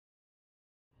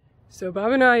So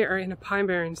Bob and I are in the Pine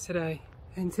Barrens today,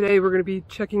 and today we're going to be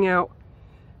checking out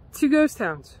two ghost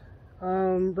towns.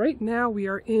 Right now we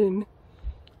are in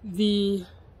the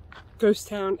ghost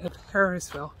town of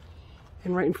Harrisville,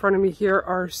 and right in front of me here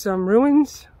are some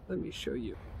ruins. Let me show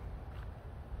you.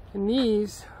 And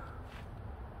these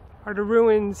are the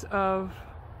ruins of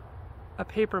a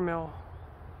paper mill.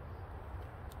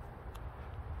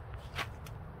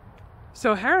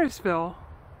 So Harrisville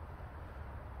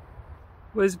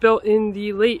was built in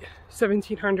the late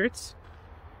 1700s,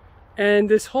 and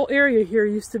this whole area here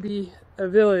used to be a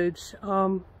village.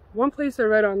 One place I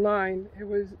read online,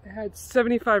 it had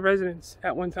 75 residents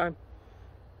at one time.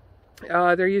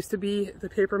 There used to be the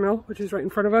paper mill, which is right in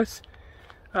front of us,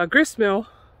 a grist mill,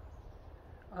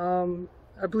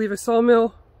 I believe a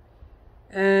sawmill,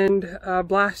 and a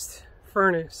blast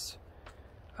furnace.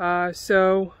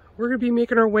 So we're going to be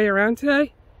making our way around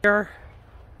today. We are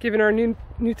giving our new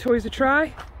toys a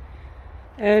try,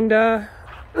 and we're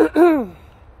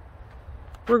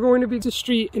going to be to the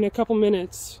street in a couple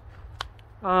minutes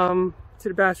to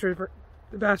the Bass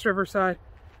River side.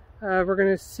 We're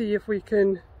going to see if we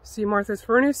can see Martha's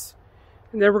Furnace,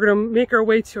 and then we're going to make our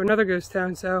way to another ghost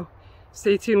town, so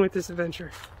stay tuned with this adventure.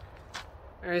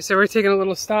 Alright, so we're taking a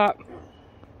little stop,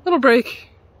 little break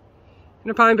in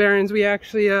the Pine Barrens. We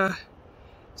actually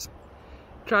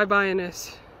drive by in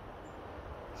this,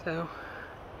 so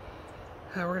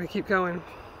we're going to keep going.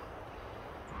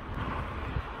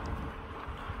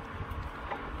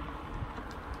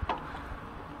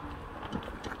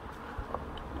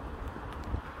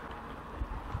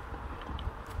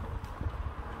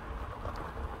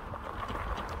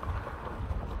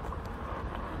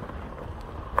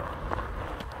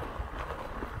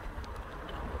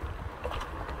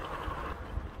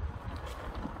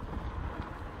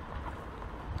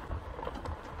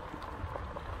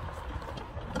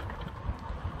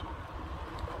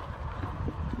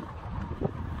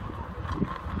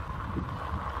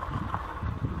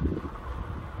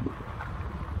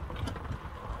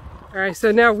 Alright,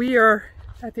 so now we are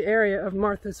at the area of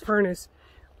Martha's Furnace.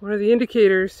 One of the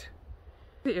indicators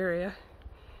of the area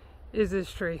is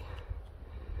this tree.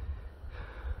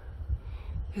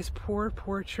 This poor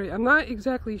tree. I'm not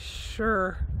exactly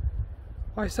sure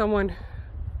why someone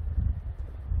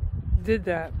did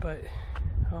that, but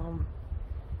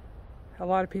a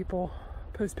lot of people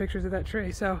post pictures of that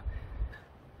tree. So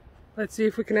let's see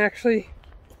if we can actually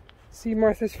see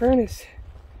Martha's Furnace.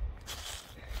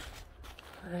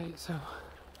 Alright, so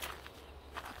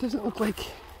it doesn't look like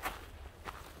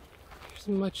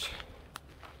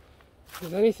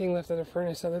there's anything left of the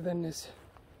furnace other than this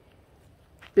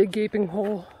big gaping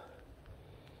hole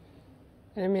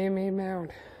and a man-made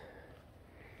mound.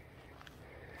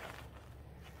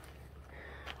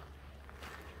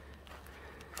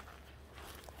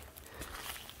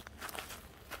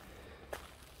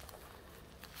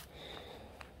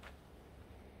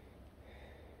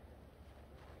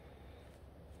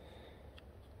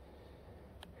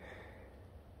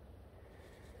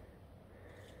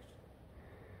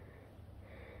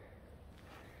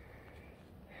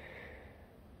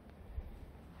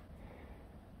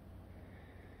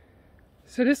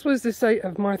 So this was the site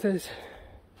of Martha's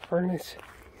Furnace.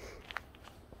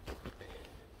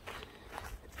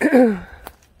 I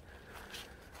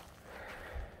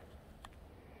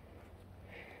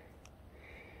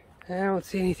don't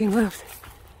see anything left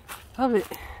of it.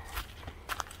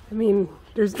 I mean,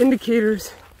 there's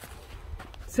indicators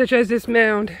such as this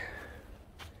mound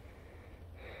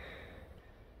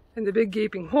and the big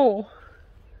gaping hole,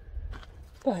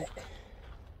 but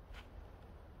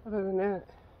other than that,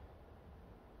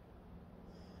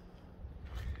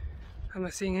 I'm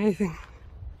not seeing anything.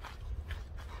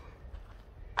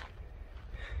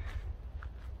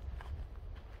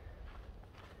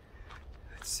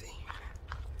 Let's see.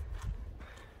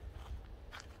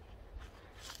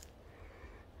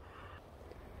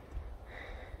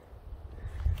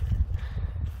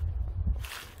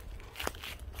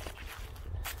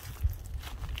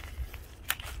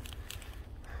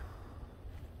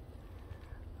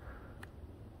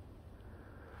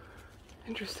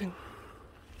 Interesting.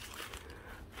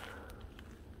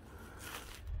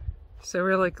 So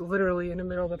we're like literally in the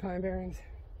middle of the Pine Barrens.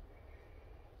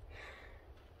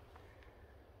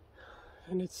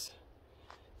 And it's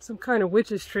some kind of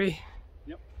witch's tree.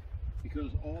 Yep,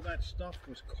 because all that stuff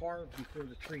was carved before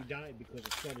the tree died because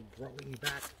it started growing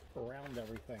back around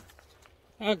everything.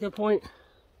 Ah, good point.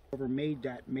 Whoever made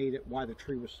that made it why the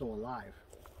tree was still alive.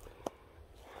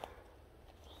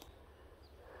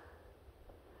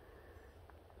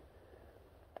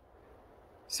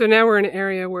 So now we're in an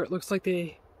area where it looks like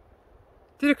they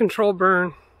did a controlled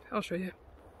burn I'll show you.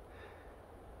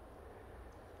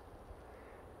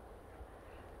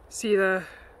 See, the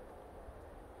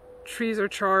trees are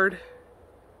charred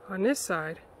on this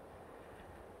side,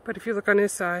 but if you look on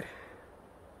this side,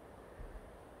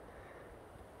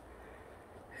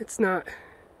 it's not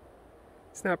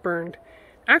burned.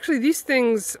 Actually, these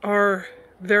things are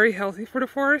very healthy for the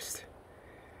forest.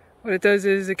 What it does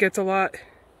is it gets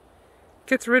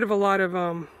rid of a lot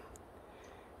of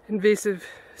invasive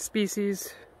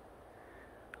species,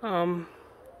 and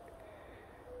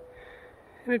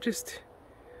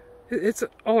it's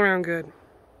all around good.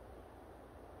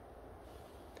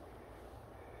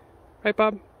 Right,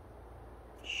 Bob?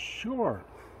 Sure.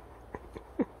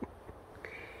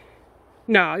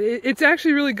 No, it's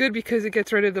actually really good because it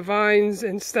gets rid of the vines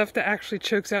and stuff that actually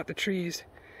chokes out the trees.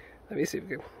 Let me see if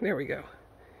we can, there we go.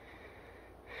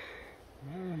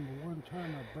 I remember one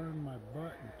time I burned my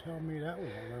butt and tell me that was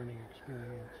a learning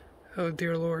experience. Oh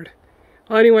dear Lord.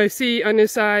 Well, anyway, see on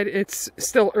this side it's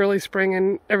still early spring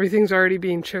and everything's already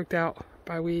being choked out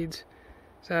by weeds.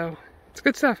 So it's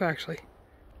good stuff actually.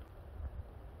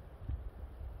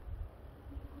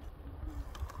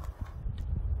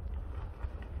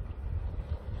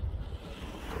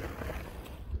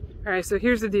 Alright, so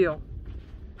here's the deal.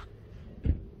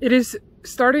 It is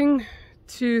starting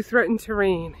to threaten to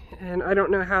rain, and I don't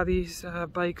know how these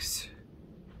bikes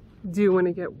do when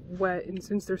they get wet, and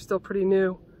since they're still pretty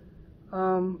new,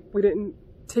 we didn't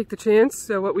take the chance.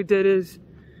 So what we did is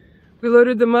we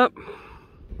loaded them up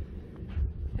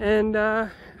and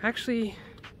actually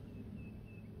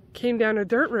came down a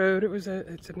dirt road. It's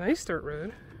a nice dirt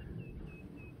road,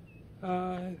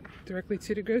 directly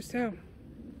to the ghost town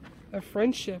of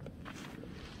Friendship.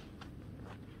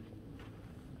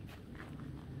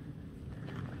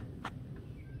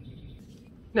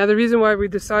 Now the reason why we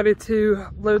decided to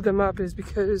load them up is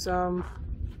because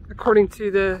according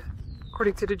to the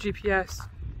GPS,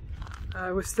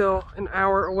 it was still an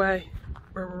hour away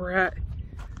where we're at.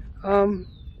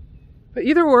 But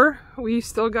either or, we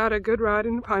still got a good ride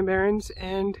in the Pine Barrens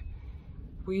and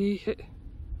we hit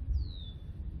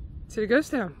to the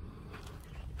ghost town.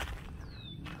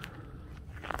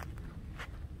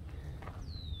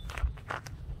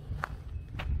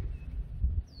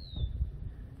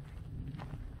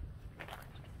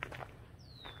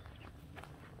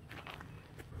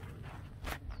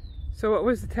 So what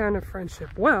was the town of Friendship?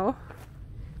 Well,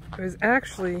 it was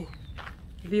actually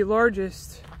the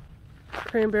largest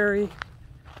cranberry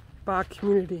bog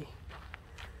community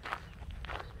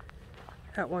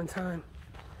at one time.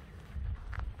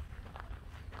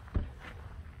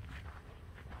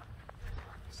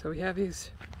 So we have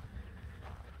these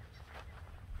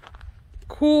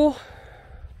cool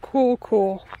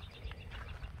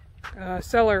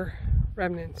cellar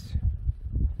remnants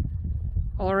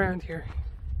all around here.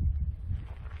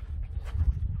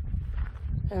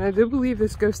 And I do believe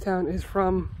this ghost town is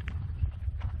from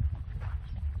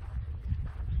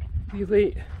the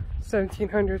late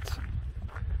 1700s.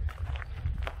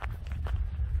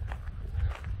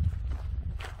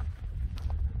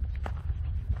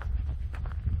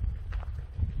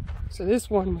 So this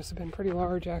one must have been pretty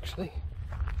large actually.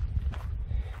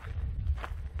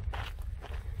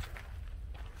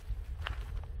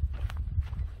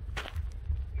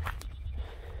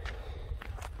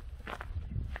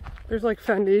 There's like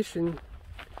foundation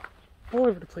all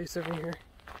over the place over here.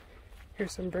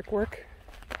 Here's some brickwork.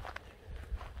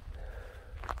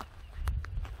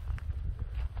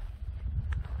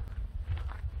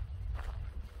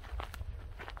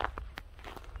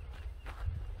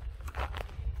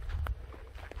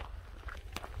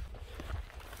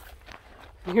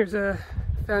 And here's a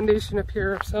foundation up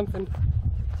here of something.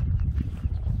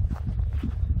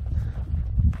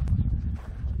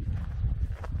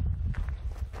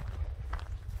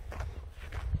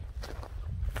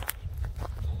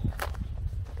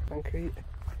 Concrete.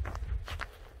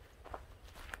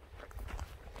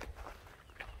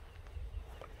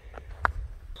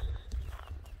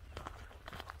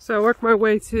 So I worked my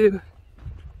way to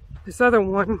this other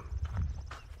one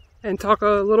and talk a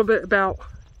little bit about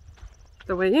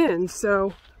the way in.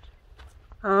 So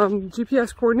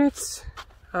GPS coordinates,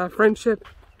 Friendship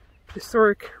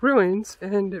Historic Ruins,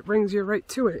 and it brings you right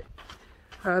to it.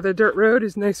 The dirt road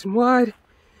is nice and wide.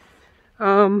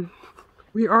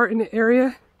 We are in an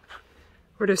area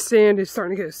where the sand is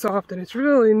starting to get soft, and it's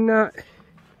really not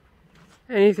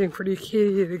anything for the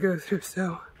Acadia to go through.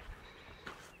 So,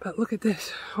 but look at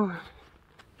this. Hold on.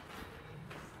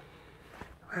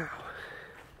 Wow.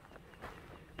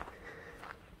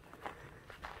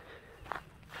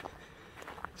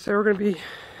 So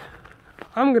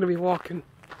I'm gonna be walking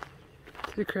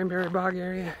to the cranberry bog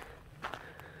area.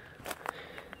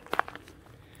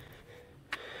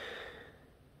 I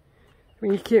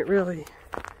mean, you can't really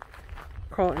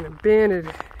call it an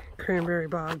abandoned cranberry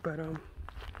bog, but wow.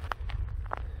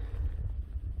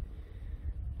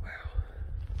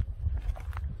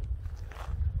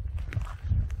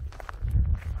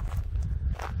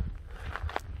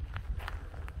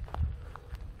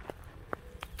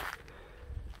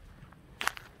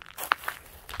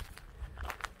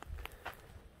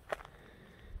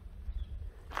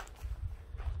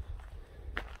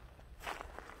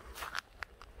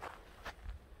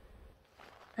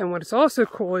 And what's also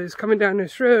cool is coming down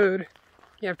this road,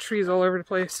 you have trees all over the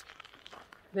place.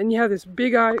 Then you have this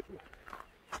big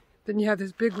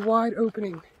wide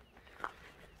opening.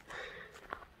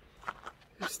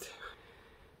 Just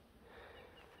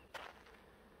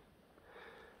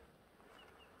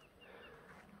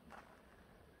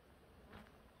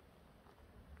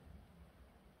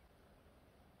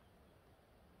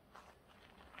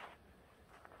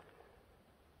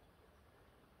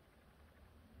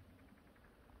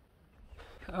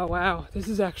oh wow, this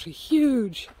is actually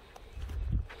huge.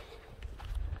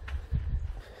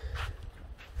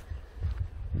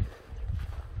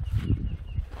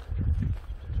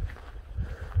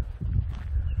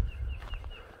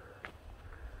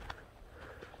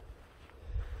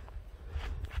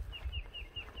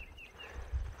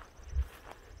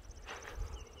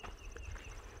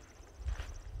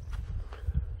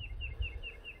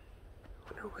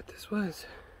 I wonder what this was.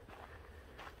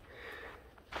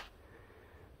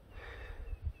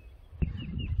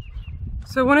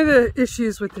 So one of the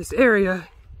issues with this area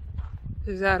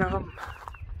is that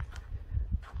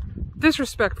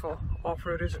disrespectful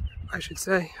off-roaders, I should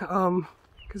say,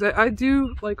 because I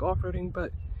do like off-roading,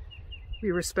 but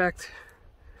we respect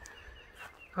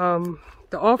the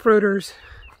off-roaders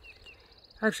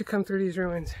actually come through these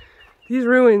ruins. These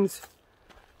ruins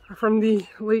are from the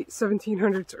late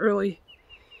 1700s, early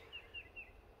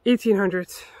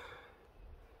 1800s,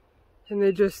 and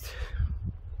they just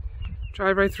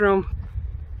drive right through them.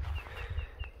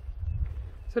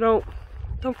 So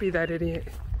don't be that idiot.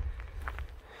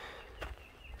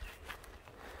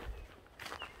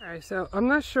 Alright, so I'm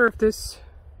not sure if this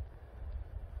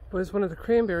was one of the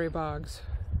cranberry bogs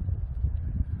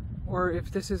or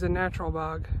if this is a natural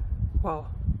bog. Well,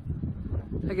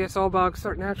 I guess all bogs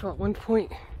start natural at one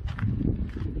point.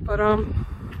 But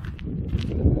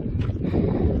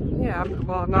yeah,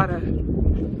 I'm not a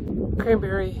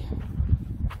cranberry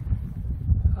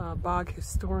bog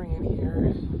historian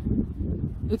here.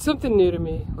 It's something new to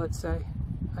me, let's say.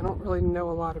 I don't really know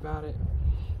a lot about it.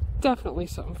 Definitely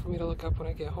something for me to look up when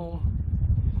I get home.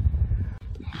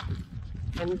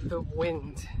 And the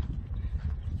wind.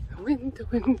 The wind, the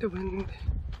wind, the wind.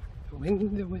 The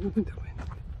wind, the wind, the wind.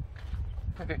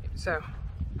 Okay, so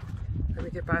let me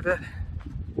get by the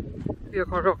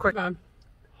vehicle real quick. Hi.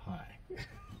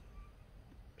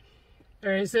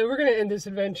 Alright, so we're going to end this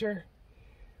adventure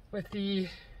with the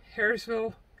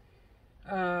Harrisville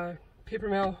paper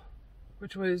mill,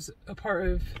 which was a part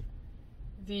of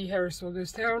the Harrisville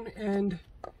ghost town, and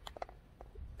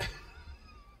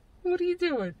what are you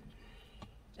doing?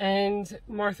 And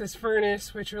Martha's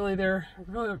furnace, which really there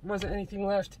really wasn't anything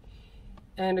left,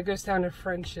 and a ghost town of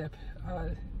Friendship.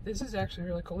 This is actually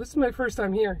really cool. This is my first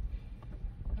time here.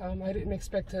 I didn't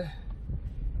expect to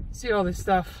see all this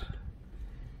stuff.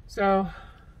 So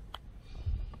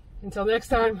until next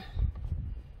time,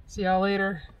 see y'all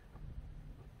later.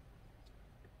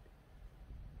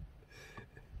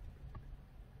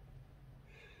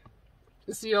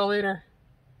 See y'all later.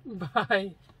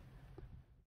 Bye.